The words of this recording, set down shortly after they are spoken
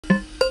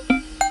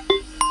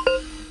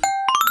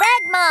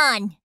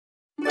Redmon!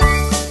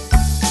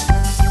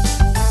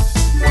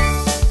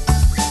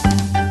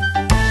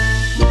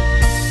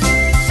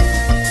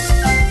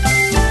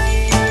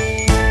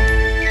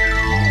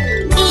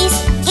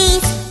 East,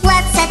 east,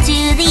 let's head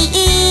to the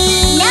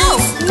east. No,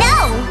 no!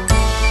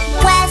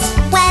 West,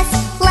 west,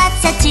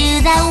 let's head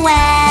to the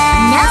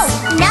west. No,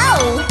 no!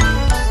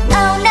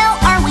 Oh no,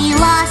 are we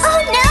lost?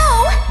 Oh no!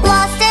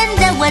 Lost in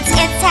the woods,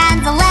 it's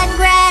Hansel and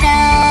Gretel.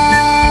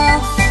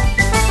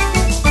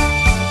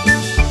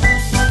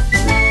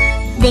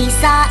 They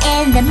saw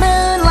in the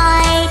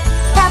moonlight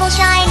Pebbles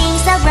shining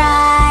so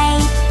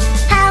bright.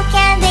 How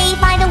can they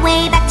find a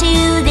way back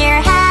to their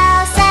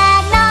house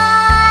at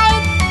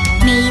night?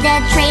 Made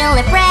a trail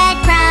of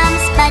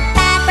breadcrumbs, but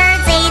bad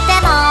birds ate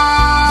them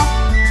all.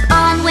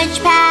 On which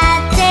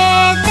path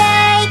did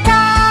they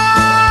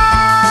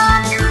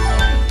come?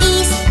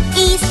 East,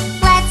 east,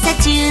 let's head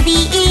to the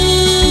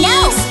east.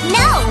 No,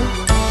 no!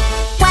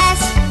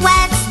 West,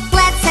 west,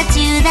 let's head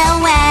to the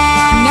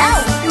west. No,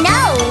 no!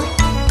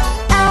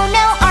 Oh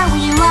no, are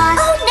we lost?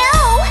 Oh no!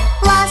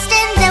 Lost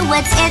in the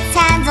woods, it's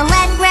Hansel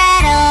and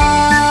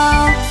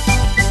Gretel.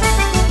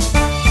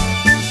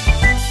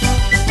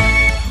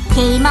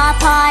 Came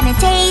upon a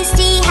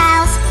tasty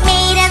house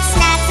made of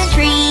snacks and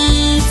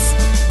treats,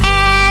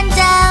 and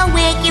a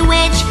wicked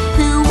witch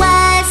who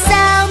was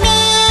so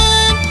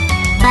mean,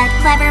 but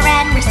clever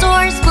and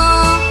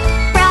resourceful.